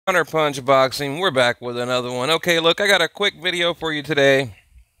Counter Punch Boxing. We're back with another one. Okay, look, I got a quick video for you today.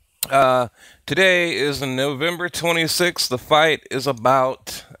 Uh, Today is November 26th. The fight is it's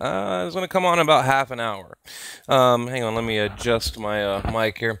going to come on in about half an hour. Hang on, let me adjust my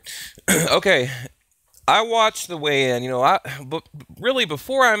mic here. Okay, I watched the weigh-in. But really,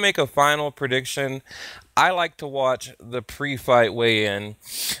 before I make a final prediction, I like to watch the pre-fight weigh-in.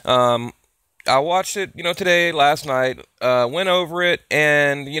 Um, I watched it, today, last night, went over it,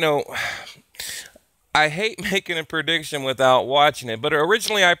 and, I hate making a prediction without watching it. But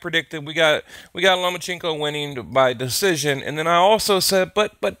originally I predicted we got Lomachenko winning by decision, and then I also said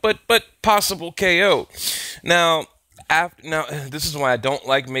but possible KO. Now, now this is why I don't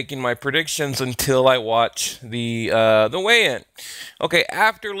like making my predictions until I watch the weigh-in. Okay,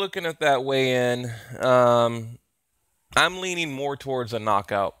 after looking at that weigh-in, I'm leaning more towards a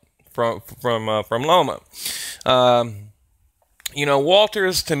knockout from Loma. Um,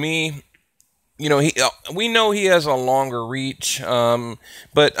 Walters, to me, we know he has a longer reach.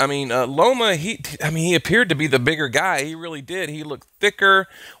 But I mean, Loma, he appeared to be the bigger guy. He really did. He looked thicker,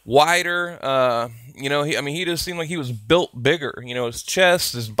 wider. He just seemed like he was built bigger. His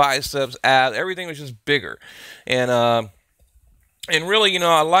chest, his biceps, abs, everything was just bigger. And really,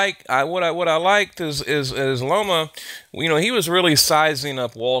 what I liked is Loma. He was really sizing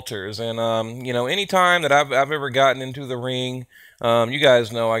up Walters, and anytime that I've ever gotten into the ring, you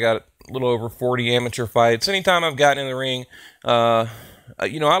guys know I got a little over 40 amateur fights. Anytime I've gotten in the ring,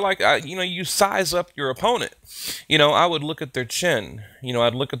 you size up your opponent. I would look at their chin.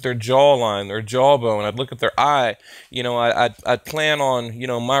 I'd look at their jawline, their jawbone. I'd look at their eye. I'd plan on,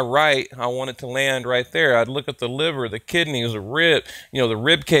 my right. I want it to land right there. I'd look at the liver, the kidneys, the rib, the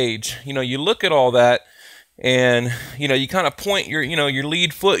rib cage. You look at all that. And you kind of point your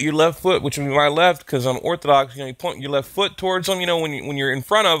lead foot, your left foot, which would be my left because I'm Orthodox. You point your left foot towards them. When you're in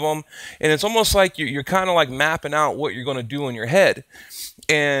front of them, and it's almost like you're kind of like mapping out what you're going to do in your head.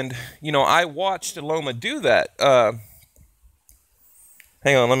 And I watched Loma do that. Hang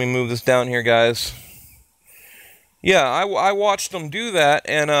on, let me move this down here, guys. Yeah, I watched him do that,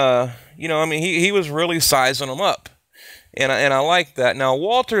 and he was really sizing them up. And I like that. Now,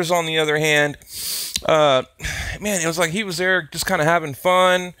 Walters, on the other hand, man, it was like he was there just kind of having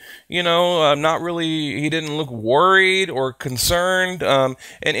fun, not really, he didn't look worried or concerned. And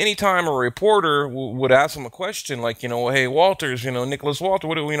anytime a reporter would ask him a question like, hey, Walters, Nicholas Walters,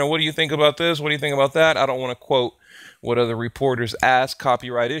 what do you think about this? What do you think about that? I don't want to quote what other reporters ask,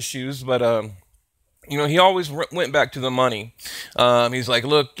 copyright issues, but, he always went back to the money. He's like,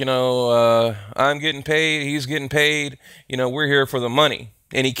 look, I'm getting paid, he's getting paid, we're here for the money.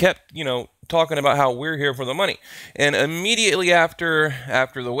 And he kept, talking about how we're here for the money. And immediately after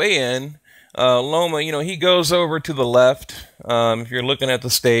the weigh-in, Loma, he goes over to the left. If you're looking at the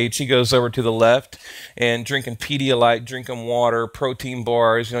stage, he goes over to the left and drinking Pedialyte, drinking water, protein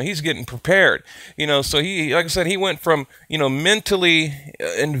bars. He's getting prepared. So he, like I said, he went from, mentally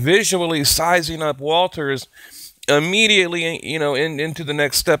and visually sizing up Walters immediately, into the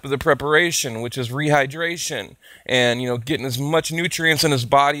next step of the preparation, which is rehydration and, getting as much nutrients in his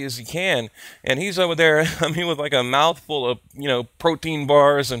body as he can. And he's over there, with like a mouthful of, protein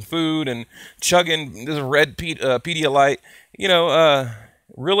bars and food and chugging this red Pedialyte,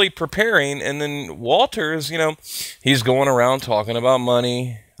 really preparing. And then Walters, he's going around talking about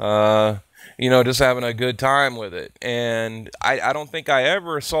money, just having a good time with it. And I don't think I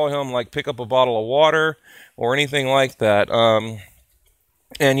ever saw him like pick up a bottle of water or anything like that.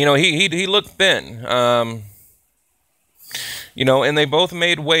 And he looked thin. And they both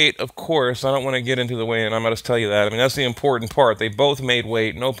made weight, of course. I don't want to get into the weigh-in. I'm going to tell you that. That's the important part. They both made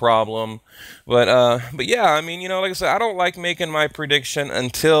weight, no problem. But yeah, like I said, I don't like making my prediction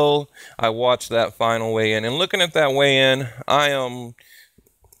until I watch that final weigh-in. And looking at that weigh-in, I am...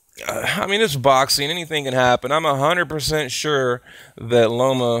 it's boxing. Anything can happen. I'm 100% sure that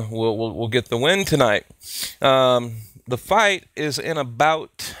Loma will get the win tonight. The fight is in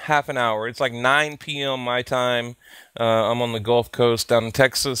about half an hour. It's like 9 p.m. my time. I'm on the Gulf Coast down in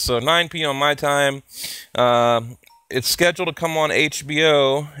Texas, so 9 p.m. my time. It's scheduled to come on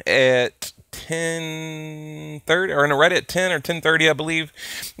HBO at 10:30, or right at 10 or 10:30, I believe.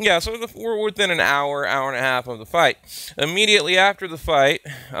 Yeah, so we're within an hour and a half of the fight. Immediately after the fight,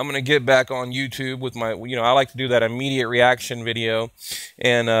 I'm going to get back on YouTube with my, I like to do that immediate reaction video,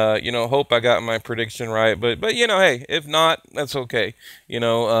 and, hope I got my prediction right. But hey, if not, that's okay. You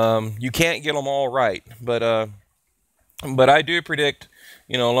can't get them all right, but I do predict,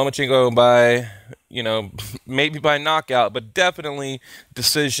 Lomachenko by, maybe by knockout, but definitely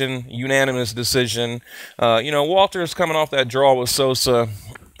decision, unanimous decision. Walter's coming off that draw with Sosa.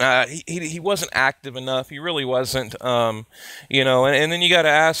 he wasn't active enough. He really wasn't. You know, and then you got to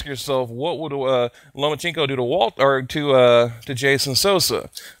ask yourself, what would Lomachenko do to to Jason Sosa?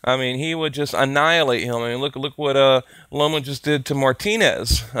 I mean, he would just annihilate him. I mean, look what Loma just did to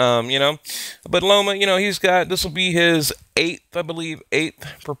Martinez. You know, but Loma, you know, this will be his eighth, I believe,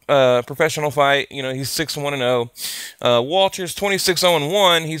 professional fight. You know, he's 6-1-0. Walters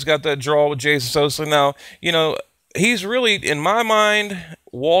 26-0-1. He's got that draw with Jason Sosa. Now, you know, he's really, in my mind,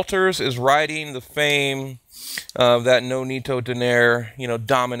 Walters is riding the fame of that Nonito Donaire, you know,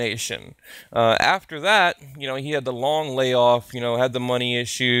 domination. After that, you know, he had the long layoff, you know, had the money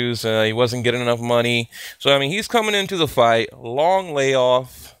issues. He wasn't getting enough money. So, I mean, he's coming into the fight, long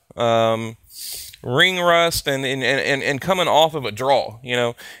layoff, ring rust, and coming off of a draw, you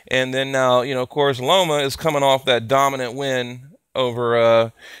know. And then now, you know, of course, Loma is coming off that dominant win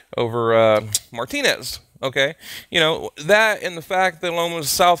over Martinez. Okay, you know, that and the fact that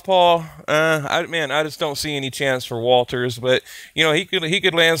Loma's southpaw, I just don't see any chance for Walters. But you know, he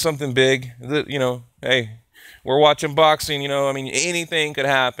could land something big. You know, hey, we're watching boxing. You know, I mean, anything could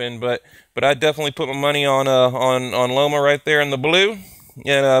happen. But I definitely put my money on Loma right there in the blue.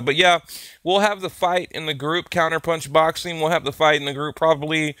 And but yeah, we'll have the fight in the group, Counterpunch Boxing. We'll have the fight in the group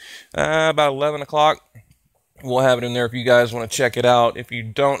probably about 11 o'clock. We'll have it in there if you guys want to check it out, if you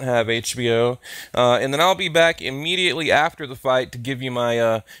don't have HBO. And then I'll be back immediately after the fight to give you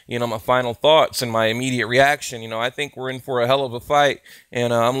my, you know, my final thoughts and my immediate reaction. You know, I think we're in for a hell of a fight,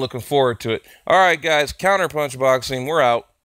 and I'm looking forward to it. All right, guys, Counterpunch Boxing, we're out.